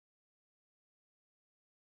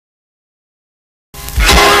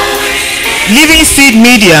Living Seed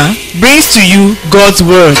Media brings to you God's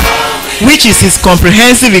Word, which is His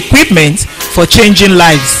comprehensive equipment for changing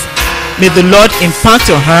lives. May the Lord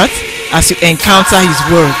impact your heart as you encounter His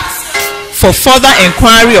Word. For further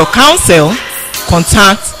inquiry or counsel,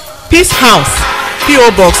 contact Peace House,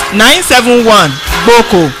 P.O. Box 971,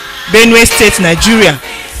 Boko, Benue State, Nigeria.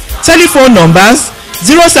 Telephone numbers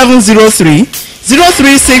 0703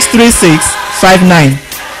 0363659,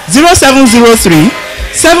 0703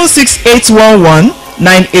 7681198.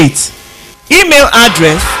 Email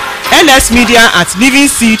address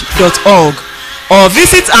lsmedia@livingseed.org, or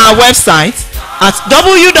visit our website at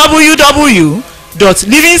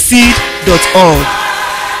www.livingseed.org.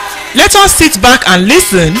 Let us sit back and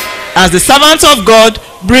listen as the servant of God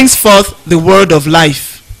brings forth the word of life.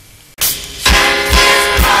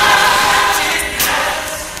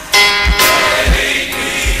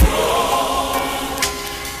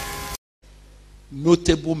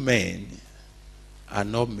 Notable men are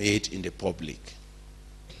not made in the public.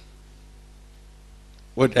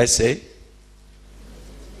 What did I say?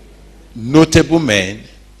 Notable men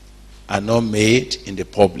are not made in the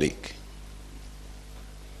public.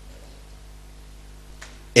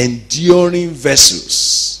 Enduring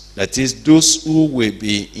vessels, that is, those who will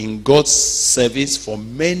be in God's service for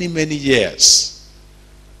many, many years,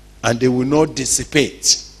 and they will not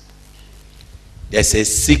dissipate. There's a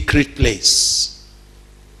secret place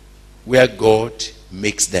where God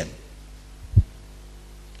makes them.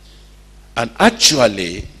 And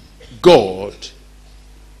actually, God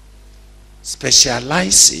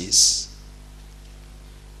specializes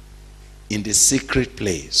in the secret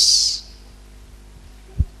place.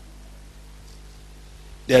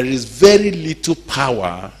 There is very little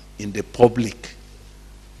power in the public.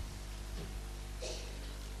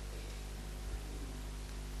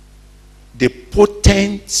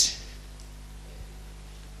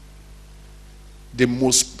 The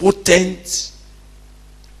most potent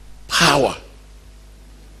power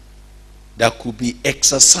that could be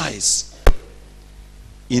exercised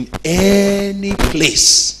in any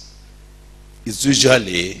place is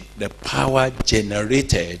usually the power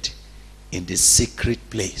generated in the secret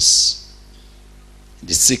place. In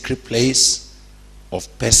the secret place of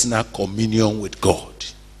personal communion with God.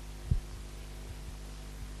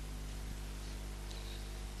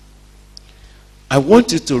 I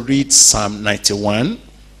want you to read Psalm 91.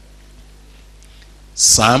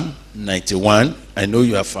 Psalm 91. I know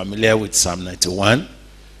you are familiar with Psalm 91.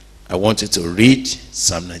 I want you to read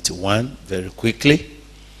Psalm 91 very quickly.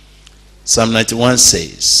 Psalm 91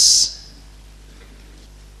 says,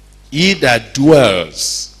 "He that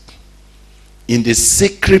dwells in the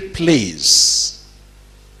secret place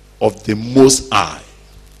of the Most High."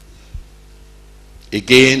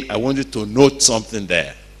 Again, I want you to note something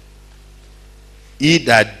there. He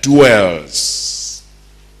that dwells,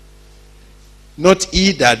 not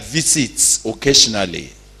he that visits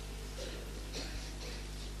occasionally.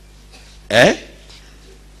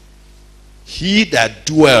 He that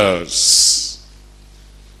dwells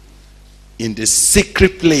in the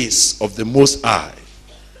secret place of the Most High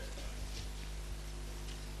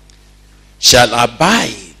shall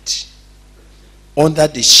abide under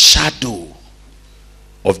the shadow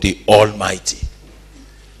of the Almighty.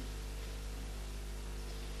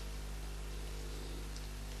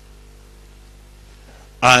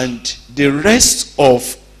 And the rest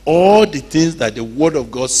of all the things that the Word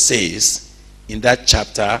of God says in that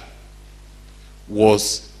chapter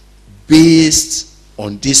was based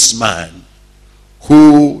on this man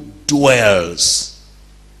who dwells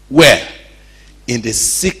where? In the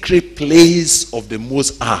secret place of the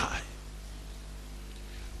Most High.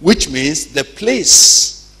 Which means the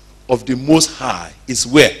place of the Most High is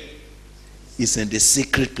where? Is in the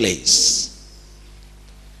secret place.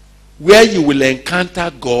 Where you will encounter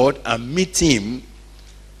God and meet Him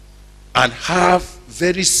and have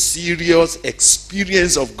very serious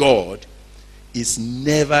experience of God is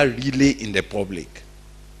never really in the public.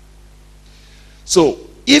 So,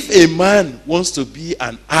 if a man wants to be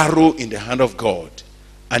an arrow in the hand of God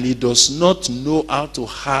and he does not know how to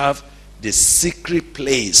have the secret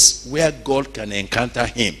place where God can encounter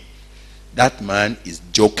him, that man is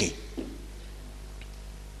joking.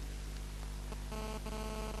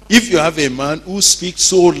 If you have a man who speaks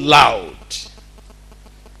so loud,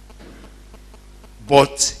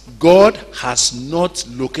 but God has not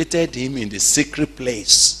located him in the secret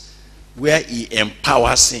place where He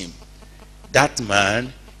empowers him, that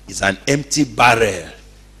man is an empty barrel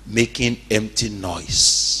making empty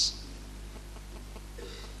noise.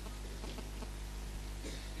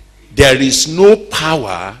 There is no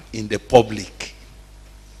power in the public.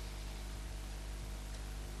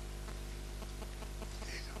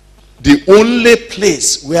 The only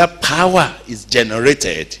place where power is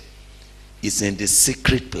generated is in the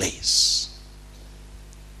secret place.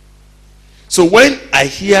 So when I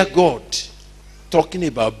hear God talking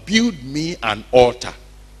about build me an altar,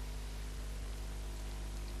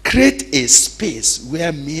 create a space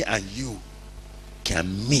where me and you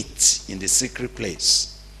can meet in the secret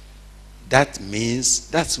place, that means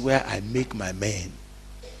that's where I make my men.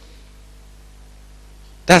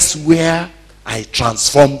 That's where I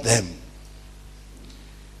transform them.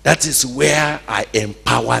 That is where I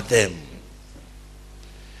empower them.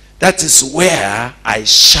 That is where I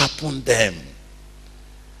sharpen them.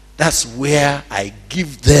 That's where I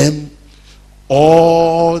give them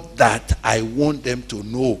all that I want them to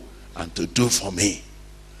know and to do for me.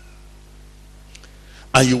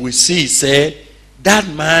 And you will see, say, that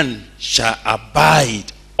man shall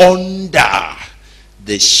abide under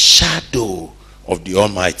the shadow of the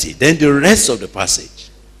Almighty. Then the rest of the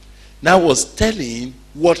passage now was telling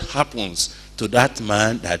what happens to that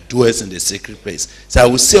man that dwells in the secret place. So I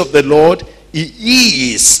will say of the Lord,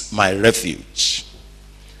 he is my refuge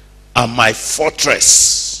and my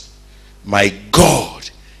fortress, my God,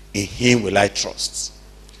 in him will I trust.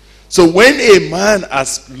 So when a man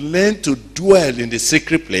has learned to dwell in the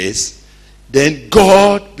secret place, then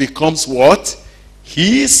God becomes what?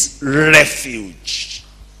 His refuge.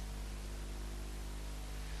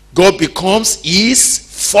 God becomes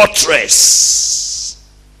his fortress.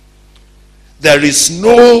 There is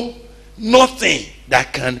nothing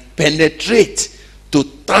that can penetrate to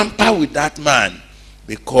tamper with that man,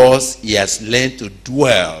 because he has learned to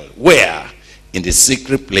dwell where? In the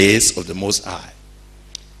secret place of the Most High.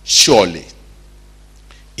 Surely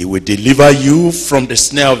he will deliver you from the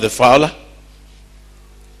snare of the fowler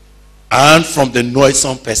and from the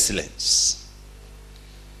noisome pestilence.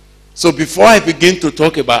 So before I begin to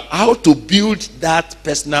talk about how to build that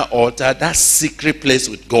personal altar, that secret place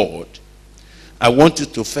with God, I want you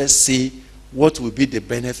to first see what will be the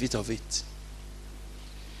benefit of it.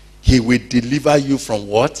 He will deliver you from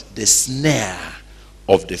what? The snare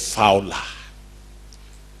of the fowler.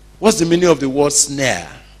 What's the meaning of the word snare?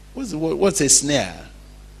 What's a snare?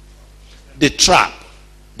 The trap.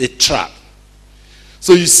 The trap.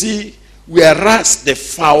 So you see, whereas the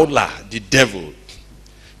fowler, the devil,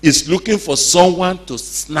 is looking for someone to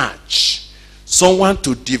snatch, someone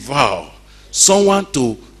to devour, someone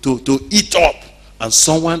to eat up, and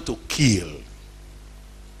someone to kill.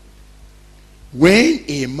 When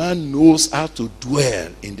a man knows how to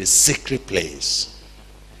dwell in the secret place,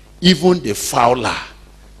 even the fowler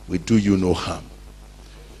will do you no harm.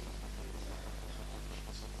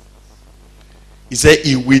 He said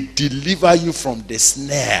he will deliver you from the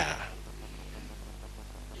snare,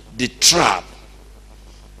 the trap.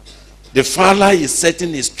 The fowler is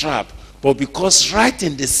setting his trap, but because right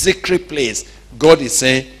in the secret place, God is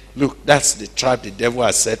saying, look, that's the trap the devil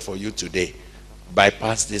has set for you today.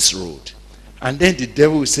 Bypass this road. And then the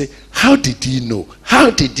devil will say, how did he know?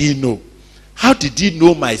 How did he know? How did he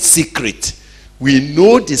know my secret? We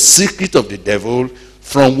know the secret of the devil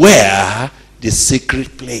from where? The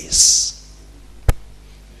secret place.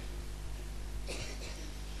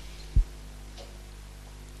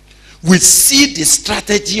 We see the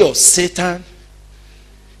strategy of Satan,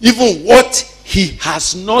 even what he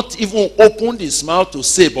has not even opened his mouth to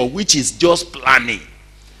say, but which is just planning.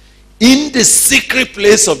 In the secret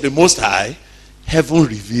place of the Most High, heaven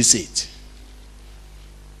reveals it.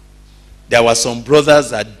 There were some brothers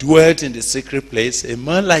that dwelt in the secret place, a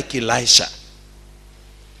man like Elisha.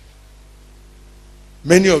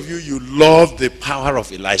 Many of you, you love the power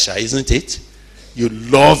of Elisha, isn't it? You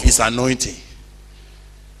love his anointing.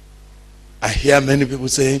 I hear many people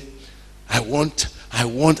say, I want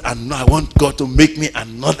God to make me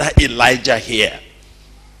another Elijah here.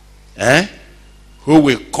 Who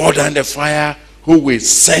will call down the fire, who will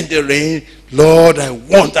send the rain. Lord, I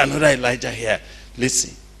want another Elijah here.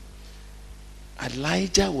 Listen,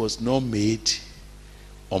 Elijah was not made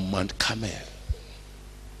on Mount Carmel.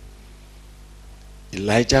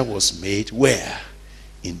 Elijah was made where?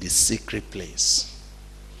 In the secret place.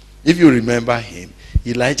 If you remember him,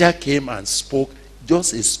 Elijah came and spoke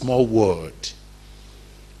just a small word.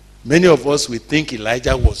 Many of us will think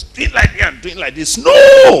Elijah was doing like that and doing like this.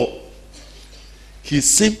 No! He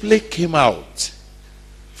simply came out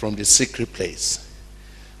from the secret place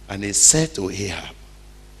and he said to Ahab,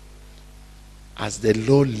 as the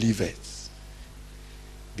Lord liveth,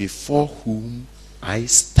 before whom I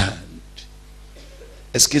stand.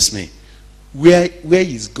 Excuse me, where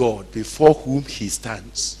is God before whom he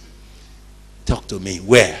stands? Talk to me.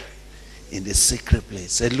 Where? In the secret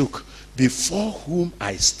place. Say, look, before whom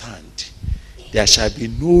I stand, there shall be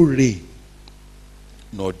no rain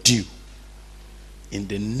nor dew in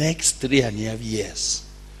the next 3.5 years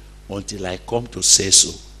until I come to say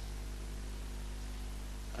so.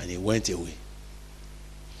 And he went away,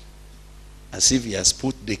 as if he has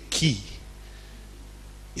put the key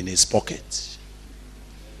in his pocket.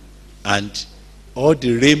 And all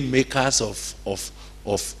the rainmakers of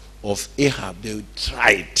Ahab, they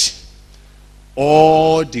tried.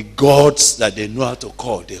 All the gods that they know how to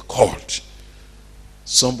call, they called.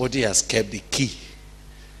 Somebody has kept the key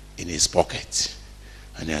in his pocket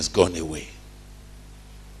and he has gone away.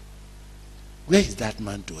 Where is that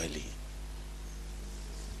man dwelling?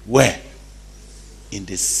 Where? In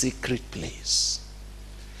the secret place.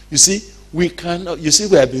 You see, we cannot. You see,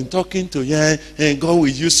 we have been talking to you, and God will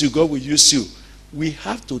use you, God will use you. We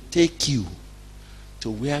have to take you to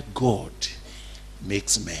where God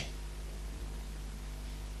makes men.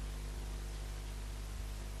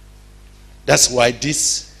 That's why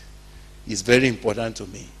this is very important to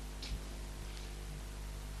me.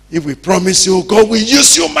 If we promise you, God will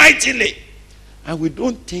use you mightily, and we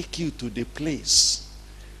don't take you to the place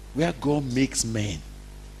where God makes men,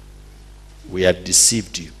 we have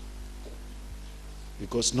deceived you.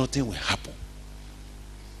 Because nothing will happen.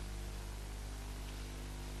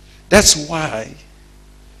 That's why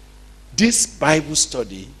this Bible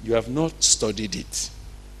study, you have not studied it.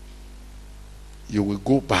 You will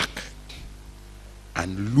go back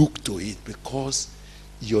and look to it, because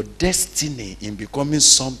your destiny in becoming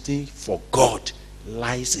something for God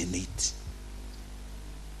lies in it.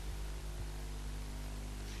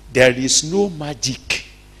 There is no magic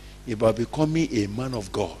about becoming a man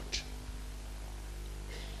of God.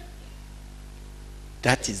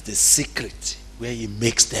 That is the secret where he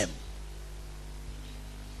makes them.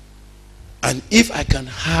 And if I can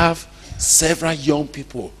have several young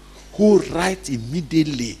people who right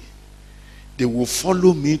immediately, they will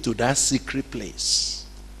follow me to that secret place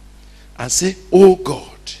and say, oh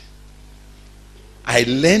God, I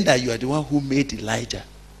learned that you are the one who made Elijah.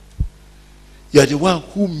 You are the one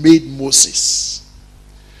who made Moses.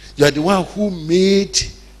 You are the one who made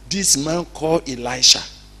this man called Elisha.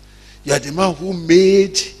 You are the man who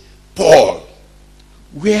made Paul.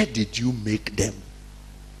 Where did you make them?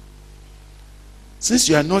 Since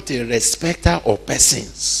you are not a respecter of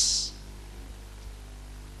persons,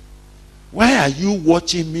 why are you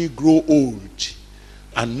watching me grow old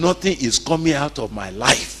and nothing is coming out of my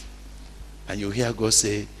life? And you hear God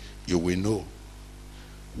say, you will know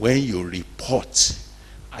when you report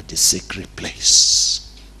at the secret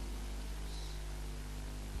place.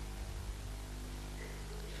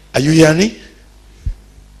 Are you hearing?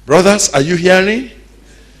 Brothers, are you hearing?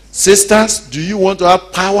 Sisters, do you want to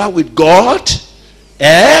have power with God?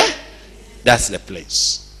 That's the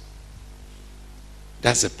place.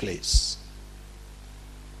 That's the place.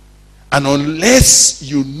 And unless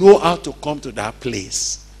you know how to come to that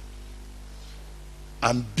place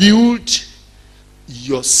and build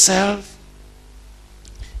yourself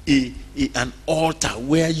an altar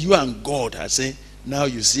where you and God are saying, now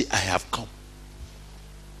you see I have come.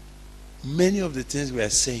 Many of the things we are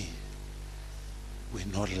saying will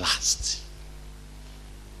not last.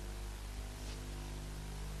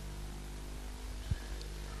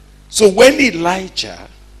 So when Elijah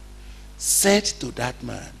said to that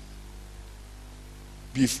man,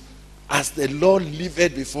 as the Lord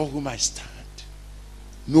liveth before whom I stand,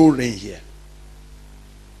 no rain here.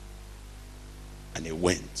 And he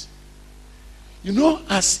went. You know,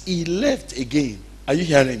 as he left again, are you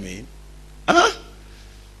hearing me?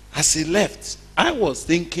 As he left, I was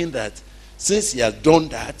thinking that since he has done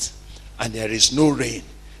that and there is no rain,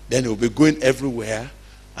 then he'll be going everywhere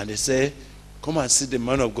and they say, come and see the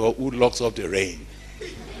man of God who locks up the rain.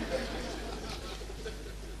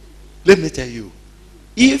 Let me tell you,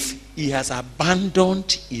 if he has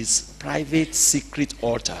abandoned his private secret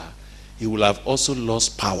altar, he will have also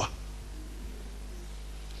lost power.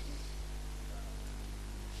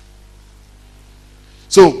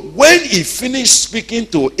 So when he finished speaking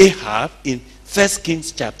to Ahab in 1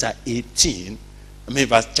 Kings chapter 18,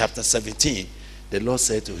 verse chapter 17, the Lord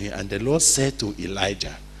said to him, and the Lord said to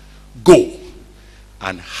Elijah, go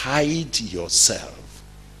and hide yourself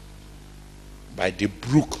by the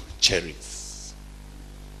brook Cherith.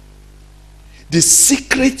 The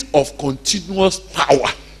secret of continuous power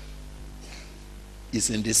is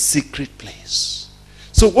in the secret place.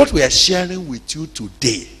 So what we are sharing with you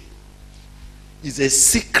today is a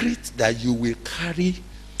secret that you will carry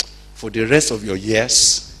for the rest of your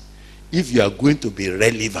years if you are going to be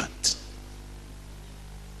relevant.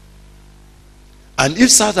 And if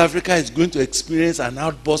South Africa is going to experience an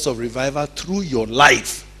outburst of revival through your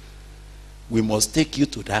life, we must take you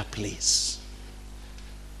to that place.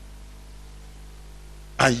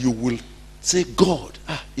 And you will say, God,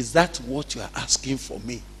 is that what you are asking for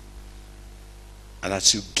me? And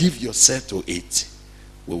as you give yourself to it,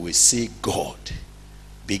 we will see God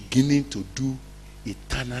beginning to do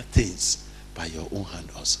eternal things by your own hand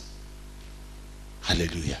also.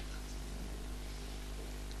 Hallelujah.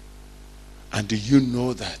 And do you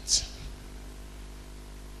know that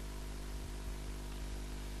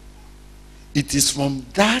it is from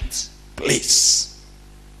that place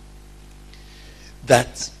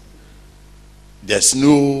that there's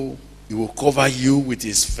no, he will cover you with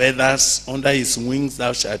his feathers, under his wings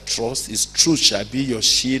thou shalt trust, his truth shall be your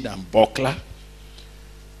shield and buckler.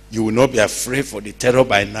 You will not be afraid for the terror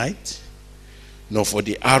by night, nor for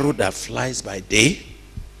the arrow that flies by day,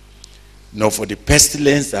 nor for the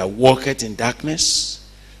pestilence that walketh in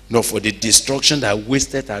darkness, nor for the destruction that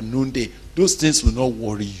wasteth at noonday. Those things will not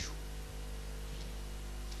worry you.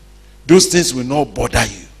 Those things will not bother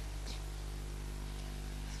you.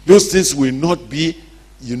 Those things will not be,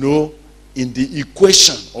 in the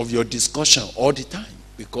equation of your discussion all the time.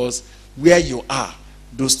 Because where you are,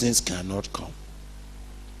 those things cannot come.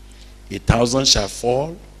 1,000 shall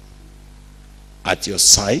fall at your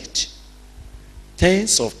side,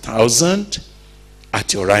 tens of thousands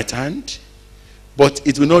at your right hand, but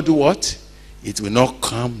it will not do what? It will not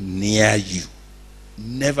come near you.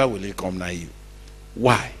 Never will it come near you.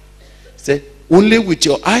 Why? Say, only with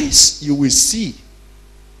your eyes you will see.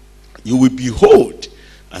 You will behold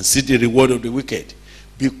and see the reward of the wicked.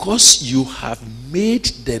 Because you have made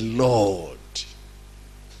the Lord,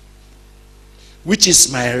 which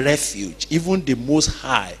is my refuge, even the Most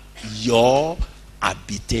High, your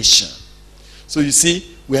habitation. So you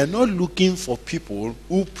see, we are not looking for people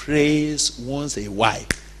who prays once a while.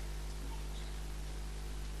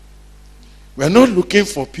 We are not looking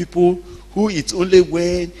for people who it's only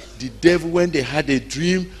when the devil, when they had a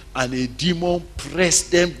dream and a demon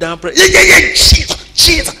pressed them down. Jesus,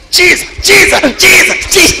 Jesus, Jesus, Jesus,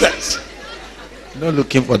 Jesus, Jesus. Not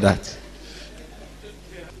looking for that.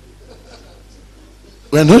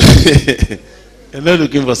 We're not, we're not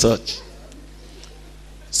looking for such.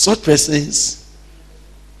 Such persons,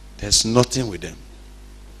 there's nothing with them.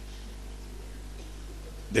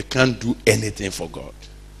 They can't do anything for God.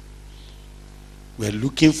 We're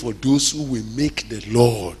looking for those who will make the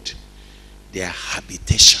Lord their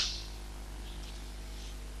habitation.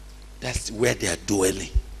 That's where they are dwelling.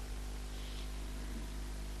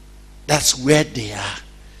 That's where they are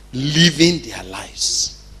living their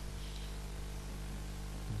lives.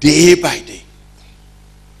 Day by day.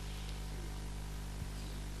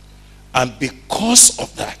 And because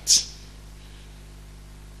of that,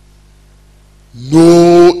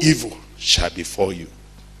 no evil shall befall you.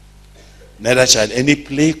 Neither shall any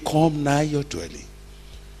plague come nigh your dwelling.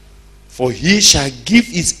 For he shall give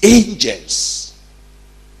his angels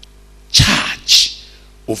charge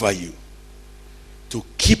over you, to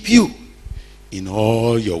keep you in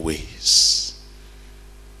all your ways.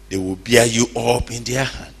 They will bear you up in their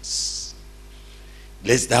hands,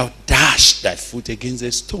 lest thou dash thy foot against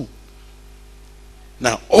a stone.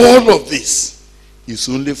 Now all of this is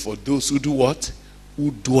only for those who do what? Who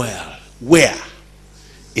dwell. Where?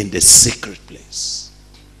 In the secret place.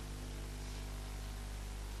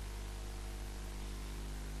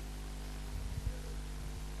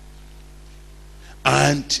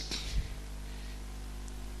 And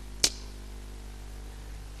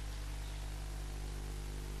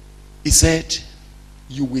he said,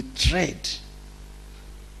 you will tread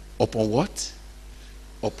upon what?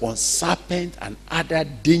 Upon serpent and other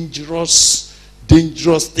dangerous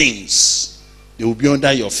things. They will be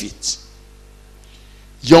under your feet.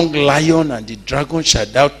 Young lion and the dragon shall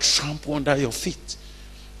thou trample under your feet.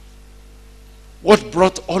 What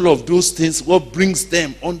brought all of those things, what brings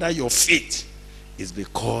them under your feet, is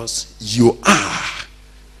because you are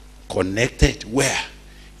connected where?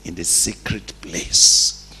 In the secret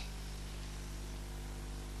place.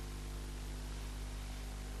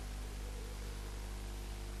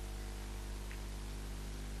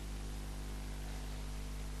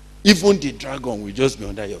 Even the dragon will just be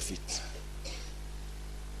under your feet.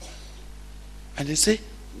 And they say,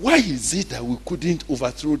 why is it that we couldn't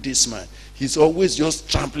overthrow this man? He's always just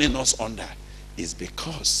trampling us under. It's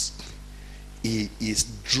because he is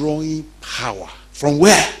drawing power. From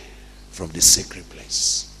where? From the secret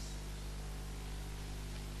place.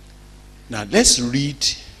 Now let's read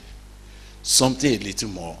something a little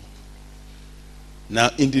more. Now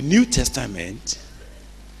in the New Testament,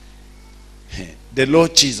 the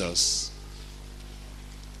Lord Jesus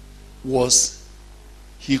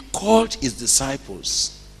he called his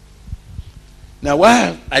disciples Now,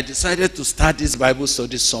 why I decided to start this Bible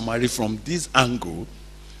study summary from this angle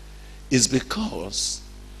is because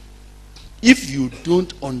if you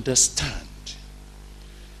don't understand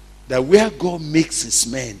that where God makes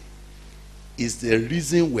his men is the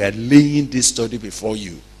reason we are laying this study before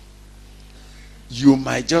you, you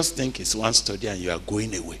might just think it's one study and you are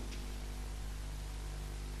going away.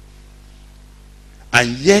 And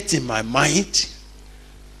yet in my mind,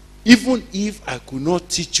 even if I could not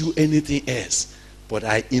teach you anything else, but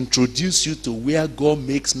I introduce you to where God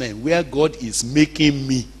makes men, where God is making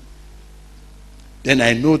me, then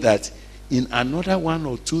I know that in another 1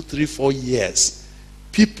 or 2, 3, 4 years,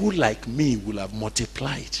 people like me will have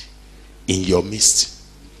multiplied in your midst.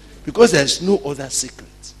 Because there's no other secret.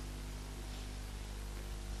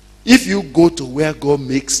 If you go to where God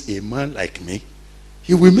makes a man like me,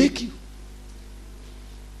 he will make you.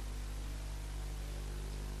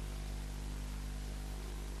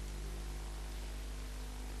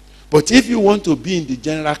 But if you want to be in the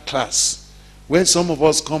general class, when some of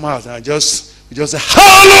us come out and we just say,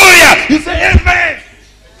 hallelujah! You say, amen!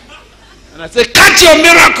 And I say, catch your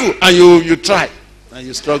miracle! And you try. And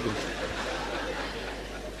you struggle.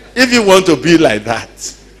 If you want to be like that,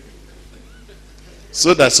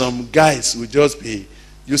 so that some guys will just be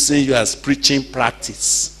using you as preaching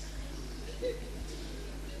practice.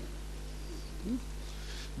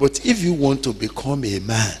 But if you want to become a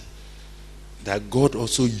man that God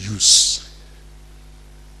also used,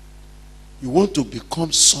 you want to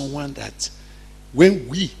become someone that when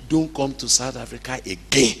we don't come to South Africa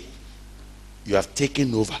again, you have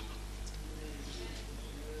taken over.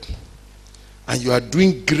 And you are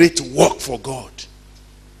doing great work for God.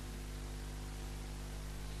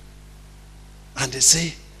 And they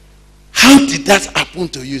say, how did that happen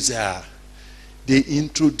to you? They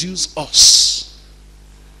introduce us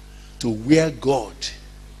to where God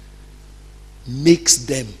makes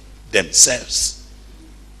them themselves.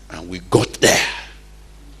 And we got there.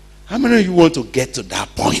 How many of you want to get to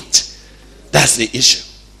that point? That's the issue.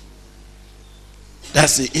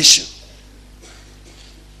 That's the issue.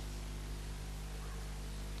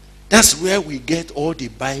 That's where we get all the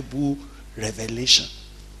Bible revelation.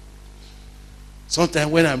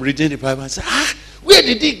 Sometimes when I'm reading the Bible, I say, where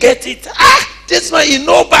did he get it? This one, you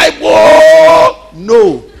know Bible.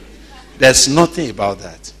 No, there's nothing about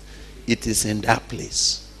that. It is in that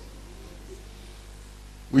place.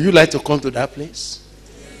 Would you like to come to that place?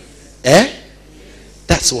 Yes.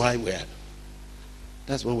 That's why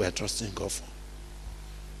that's what we're trusting God for.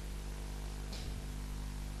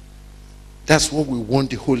 That's what we want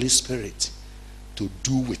the Holy Spirit to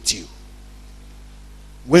do with you.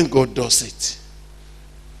 When God does it,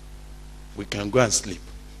 we can go and sleep.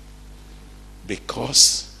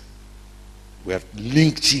 Because we have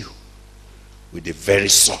linked you with the very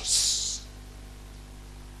source.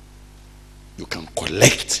 You can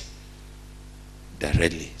collect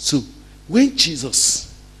directly. So, when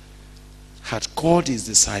Jesus had called his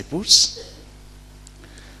disciples,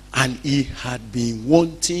 and he had been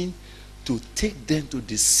wanting to take them to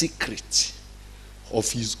the secret of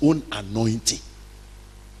his own anointing.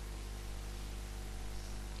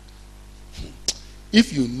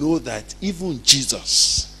 If you know that even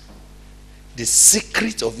Jesus, the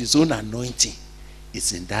secret of his own anointing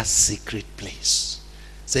is in that secret place.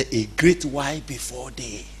 Say, a great while before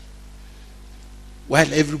day,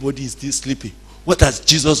 while everybody is still sleeping, what has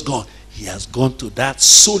Jesus gone? He has gone to that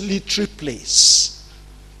solitary place.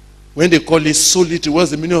 When they call it solitary,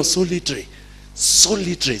 what's the meaning of solitary?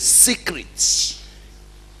 Solitary, secret.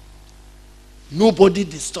 Nobody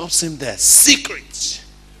disturbs him there. Secret.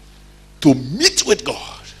 To meet with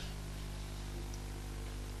God.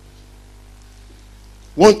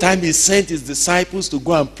 One time he sent his disciples to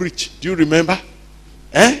go and preach. Do you remember?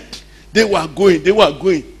 They were going.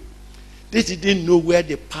 They didn't know where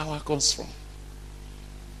the power comes from.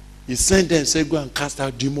 He sent them and said, go and cast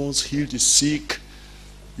out demons, heal the sick.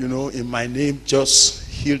 You know, in my name, just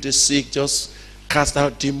heal the sick, just cast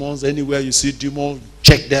out demons. Anywhere you see demons,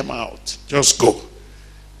 check them out. Just go.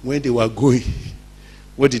 When they were going,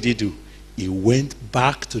 what did he do? He went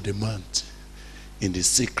back to the mount in the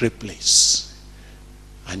secret place.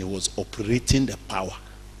 And he was operating the power.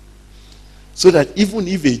 So that even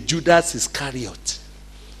if a Judas Iscariot,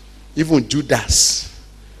 even Judas,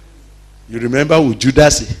 you remember who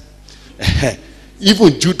Judas is?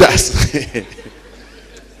 Even Judas,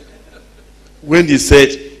 when he said,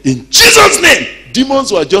 in Jesus' name,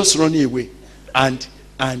 demons were just running away. And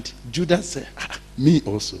Judas said, me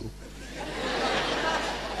also.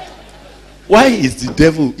 Why is the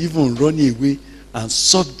devil even running away and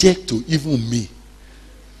subject to even me?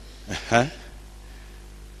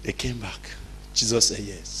 They came back Jesus said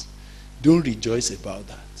yes. Don't rejoice about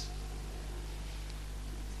that.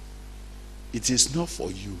 It is not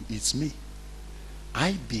for you, it's me.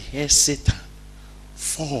 I beheld Satan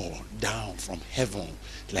fall down from heaven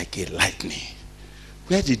like a lightning.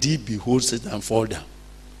 Where did he behold Satan fall down?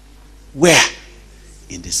 Where?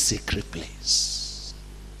 In the secret place.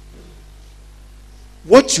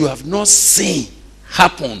 What you have not seen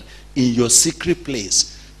happen in your secret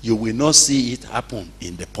place, you will not see it happen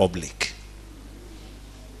in the public.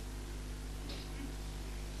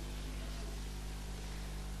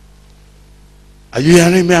 Are you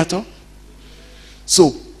hearing me at all?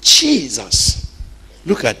 So Jesus,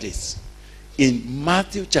 look at this. In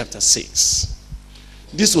Matthew chapter 6,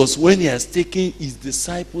 this was when he has taken his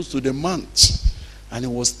disciples to the mount and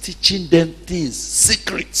he was teaching them things,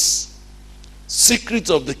 secrets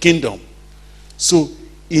of the kingdom. So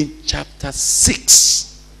in chapter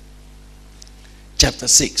 6,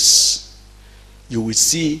 you will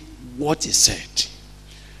see what he said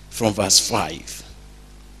from verse 5.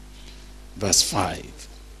 Verse 5.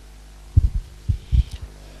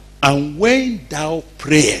 And when thou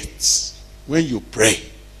prayest, when you pray,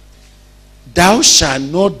 thou shalt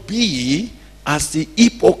not be as the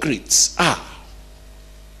hypocrites are,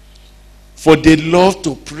 for they love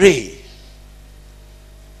to pray.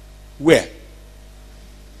 Where?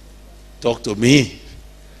 Talk to me.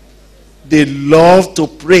 They love to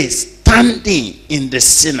pray standing in the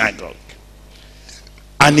synagogue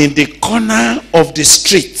and in the corner of the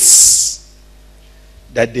streets,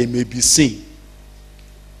 that they may be seen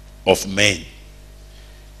of men.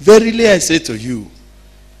 Verily I say to you,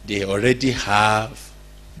 they already have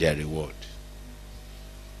their reward.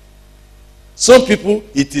 Some people,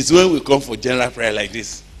 it is when we come for general prayer like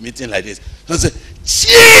this, meeting like this, they say,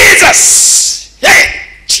 Jesus! Hey!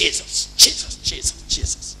 Jesus, Jesus, Jesus,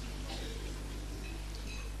 Jesus.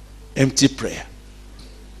 Empty prayer.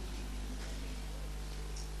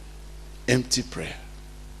 Empty prayer.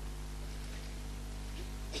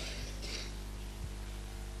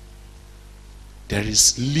 There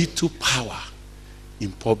is little power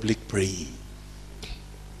in public praying.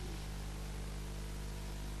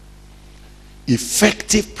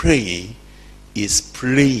 Effective praying is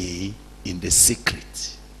praying in the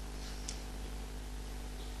secret.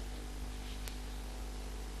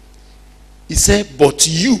 He said, but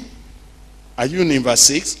you, are you in verse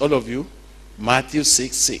 6, all of you? Matthew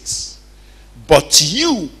 6:6. But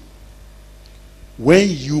you, when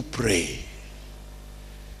you pray,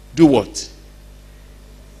 do what?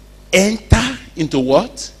 Enter into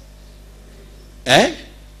what?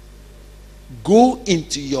 Go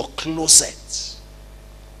into your closet.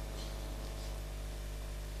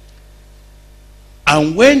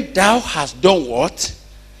 And when thou hast done what?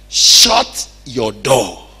 Shut your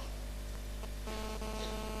door.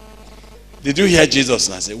 Did you hear Jesus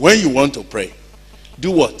now say, when you want to pray,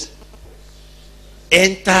 do what?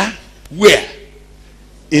 Enter where?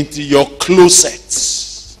 Into your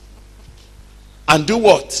closet. And do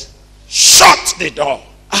what? Shut the door.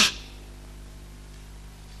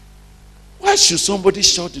 Why should somebody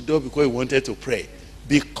shut the door because he wanted to pray?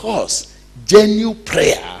 Because genuine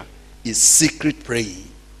prayer is secret praying.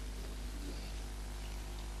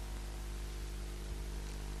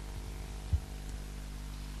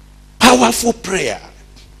 Powerful prayer,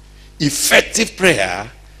 effective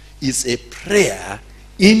prayer is a prayer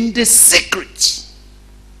in the secret.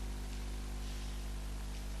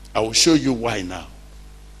 I will show you why now.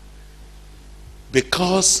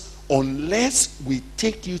 Because unless we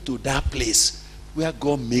take you to that place where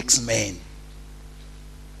God makes men,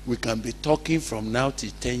 we can be talking from now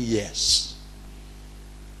to 10 years.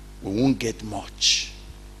 We won't get much.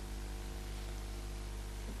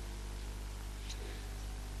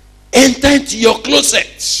 Enter into your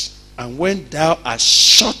closet, and when thou hast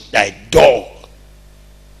shut thy door,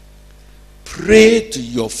 pray to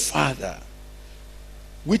your Father,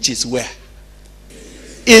 which is where?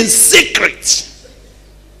 In secret.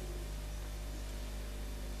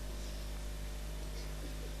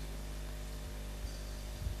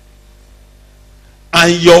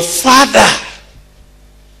 And your Father,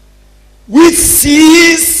 which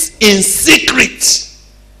sees in secret,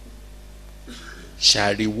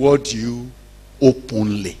 shall reward you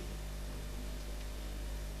openly.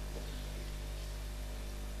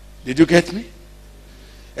 Did you get me?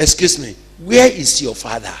 Excuse me. Where is your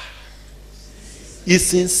Father?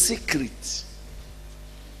 It's in secret.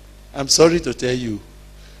 I'm sorry to tell you,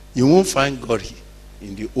 you won't find God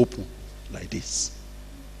in the open like this.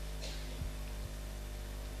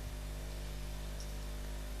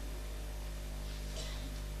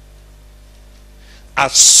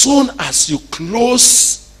 As soon as you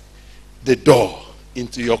close the door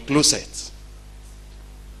into your closet,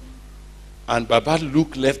 and Baba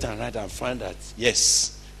look left and right and find that,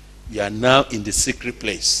 yes, you are now in the secret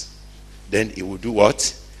place, then he will do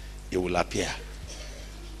what? He will appear.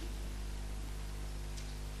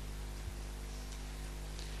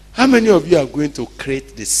 How many of you are going to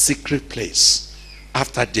create the secret place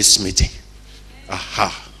after this meeting?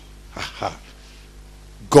 Aha. Aha.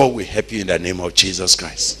 God will help you in the name of Jesus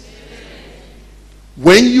Christ.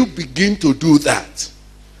 When you begin to do that,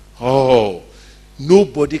 oh,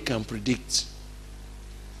 nobody can predict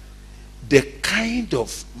the kind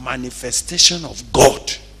of manifestation of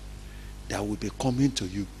God that will be coming to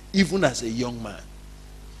you, even as a young man.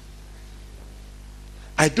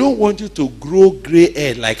 I don't want you to grow gray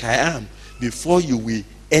hair like I am before you will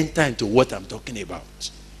enter into what I'm talking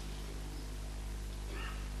about.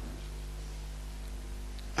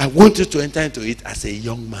 I want you to enter into it as a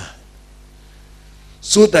young man,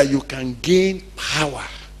 so that you can gain power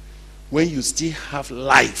when you still have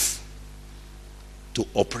life to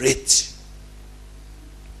operate.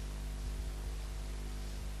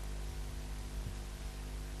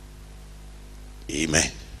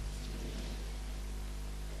 Amen.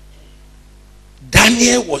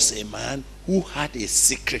 Daniel was a man who had a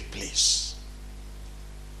secret place.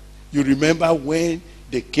 You remember when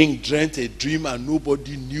the king dreamt a dream and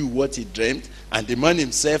nobody knew what he dreamt, and the man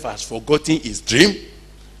himself has forgotten his dream?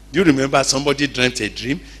 Do you remember somebody dreamt a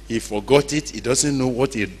dream? He forgot it. He doesn't know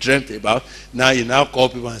what he dreamt about. Now he now call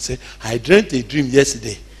people and say, I dreamt a dream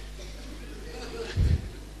yesterday.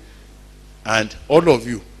 And all of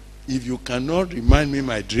you, if you cannot remind me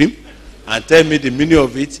my dream and tell me the meaning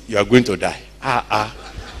of it, you are going to die.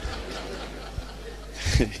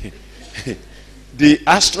 The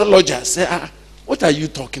astrologer said, what are you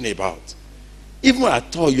talking about? Even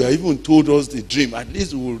at all, you have even told us the dream. At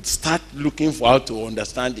least we will start looking for how to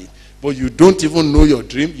understand it. But you don't even know your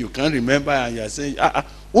dream. You can't remember, and you are saying,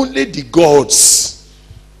 only the gods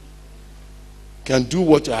can do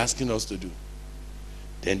what you're asking us to do.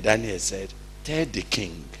 Then Daniel said, tell the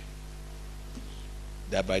king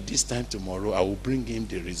that by this time tomorrow, I will bring him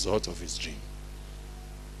the result of his dream.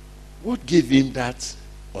 What gave him that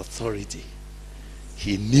authority?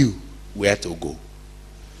 He knew where to go.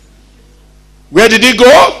 Where did he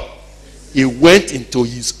go? He went into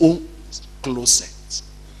his own closet,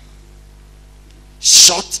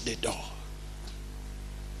 shut the door.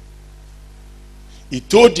 He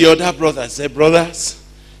told the other brothers, said, brothers,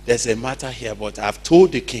 there's a matter here, but I've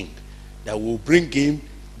told the king that we'll bring him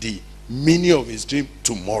the meaning of his dream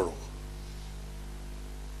tomorrow.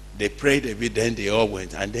 They prayed a bit, then they all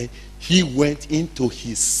went, and then he went into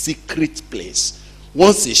his secret place.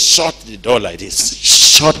 Once he shut the door like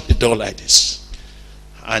this,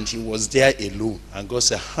 and he was there alone, and God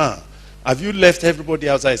said, have you left everybody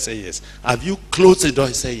outside? He said, yes. Have you closed the door?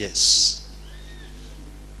 He said, yes.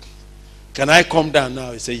 Can I come down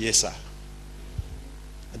now? He said, yes, sir.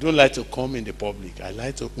 I don't like to come in the public. I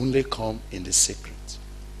like to only come in the secret.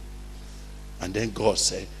 And then God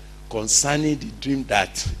said, concerning the dream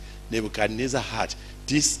that Nebuchadnezzar had,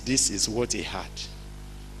 this is what he had.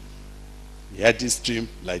 He had this dream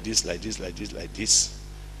like this, like this, like this, like this.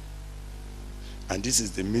 And this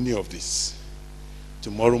is the meaning of this.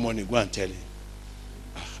 Tomorrow morning, go and tell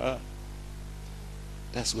him.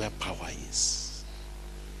 That's where power is.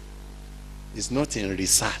 It's not in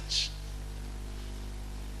research.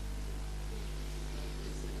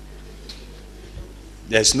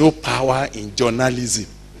 There's no power in journalism.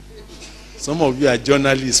 Some of you are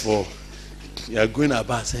journalists for, you are going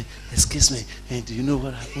about saying, excuse me, and do you know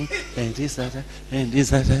what happened? And this, that, and this,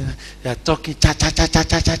 that. You are talking cha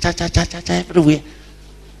everywhere.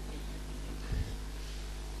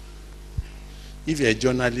 If you're a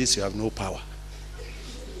journalist, you have no power.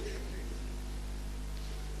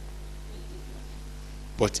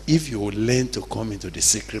 But if you will learn to come into the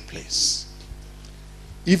secret place,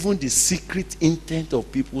 even the secret intent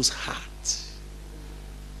of people's heart,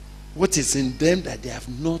 what is in them that they have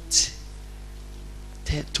not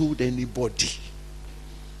told anybody,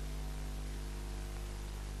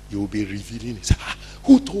 you will be revealing it.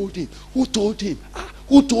 Who told him? Who told him?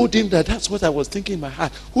 Who told him that that's what I was thinking in my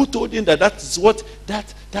heart? Who told him that that is what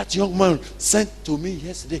that young man sent to me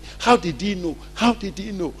yesterday? How did he know? How did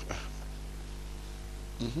he know?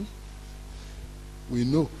 We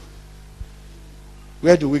know.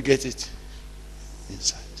 Where do we get it?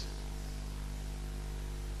 Inside.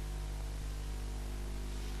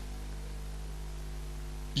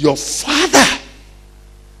 Your Father,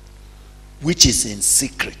 which is in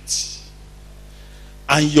secret,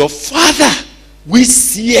 and your Father, which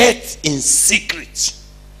seeth in secret,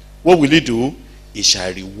 what will he do? he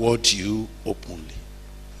shall reward you openly.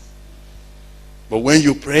 But when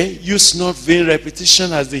you pray, use not vain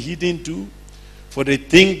repetition as the heathen do, for they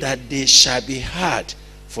think that they shall be heard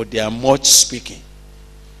for their much speaking.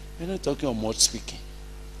 We're not talking of much speaking.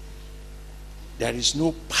 There is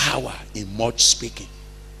no power in much speaking.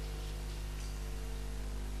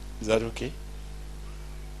 Is that okay?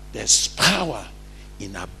 There's power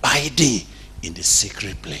in abiding in the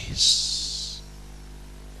secret place.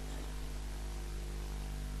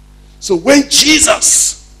 So when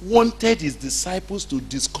Jesus wanted his disciples to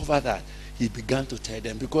discover that, he began to tell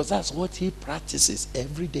them, because that's what he practices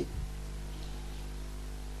every day.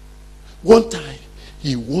 One time,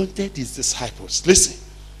 he wanted his disciples, listen,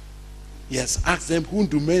 he has asked them, whom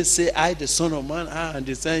do men say I, the Son of Man, are? And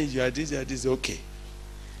they say, you are this, you are this. Okay.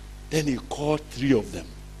 Then he called three of them.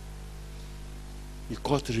 He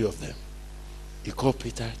called three of them. He called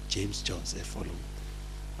Peter, James, John. Said, follow me.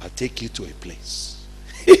 I'll take you to a place.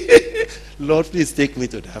 Lord, please take me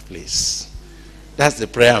to that place. That's the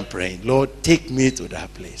prayer I'm praying. Lord, take me to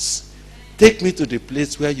that place. Take me to the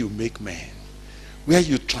place where you make men, where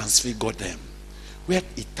you transfigure them, where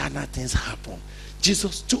eternal things happen.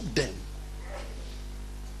 Jesus took them.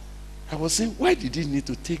 I was saying, why did he need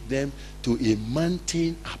to take them to a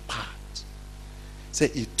mountain apart? Say,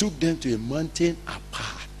 he took them to a mountain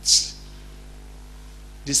apart.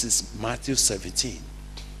 This is Matthew 17.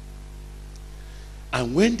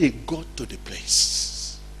 And when they got to the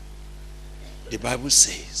place, the Bible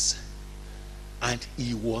says, and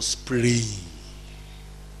he was praying.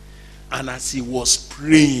 And as he was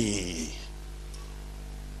praying,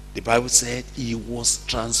 the Bible said he was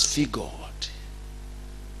transfigured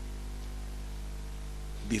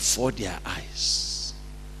before their eyes.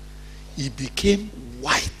 He became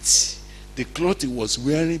white. The cloth he was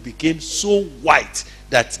wearing became so white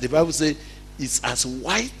that the Bible says it's as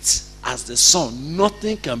white as the sun.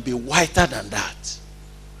 Nothing can be whiter than that.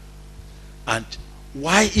 And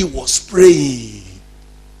while he was praying,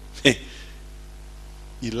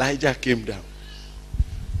 Elijah came down.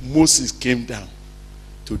 Moses came down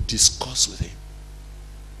to discuss with him.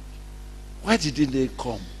 Why didn't they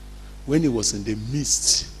come when he was in the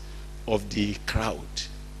midst of the crowd?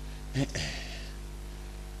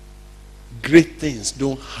 Great things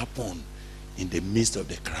don't happen in the midst of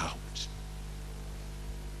the crowd.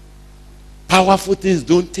 Powerful things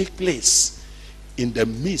don't take place in the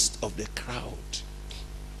midst of the crowd.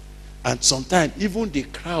 And sometimes even the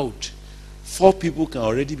crowd, 4 people can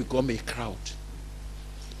already become a crowd.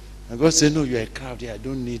 And God said, no, you're a crowd here. I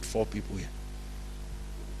don't need 4 people here.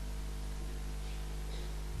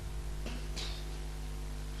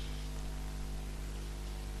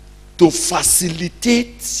 To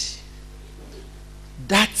facilitate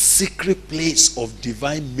that secret place of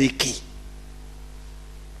divine making.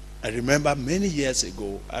 I remember many years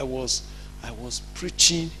ago, I was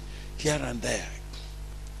preaching here and there.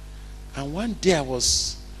 And one day I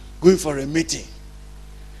was going for a meeting.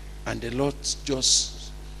 And the Lord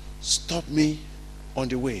just stopped me on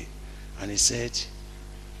the way. And he said,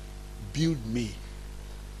 build me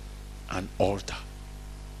an altar,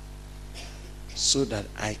 so that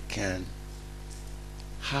I can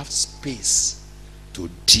have space to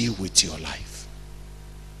deal with your life.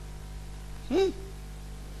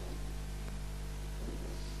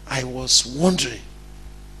 I was wondering,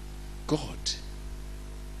 God,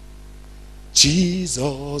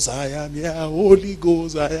 Jesus, I am here. Holy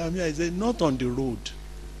Ghost, I am here. He said, not on the road.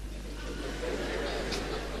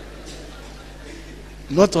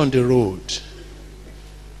 Not on the road.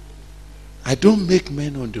 I don't make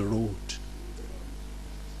men on the road.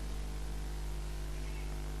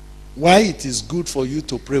 Why it is good for you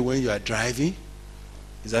to pray when you are driving?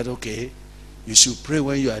 Is that okay? You should pray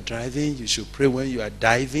when you are driving. You should pray when you are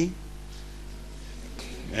diving.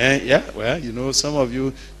 Yeah, well, you know, some of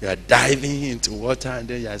you are diving into water and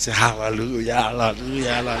then you say hallelujah,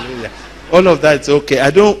 hallelujah, hallelujah. All of that is okay.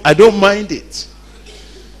 I don't mind it.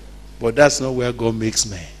 But that's not where God makes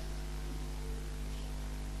men.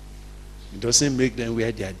 He doesn't make them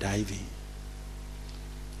where they are diving.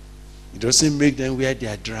 It doesn't make them where they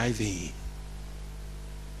are driving.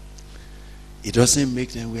 It doesn't make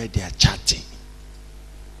them where they are chatting.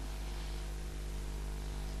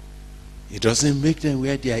 It doesn't make them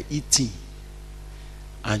where they are eating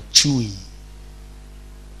and chewing.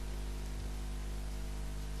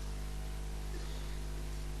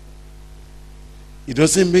 It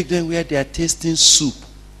doesn't make them where they are tasting soup.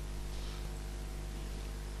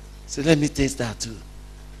 So let me taste that too.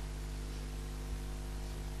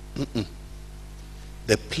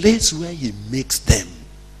 The place where he makes them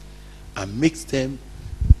and makes them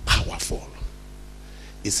powerful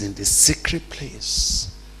is in the secret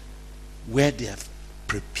place where they have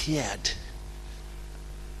prepared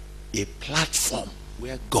a platform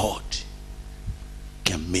where God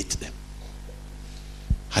can meet them.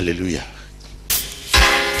 Hallelujah.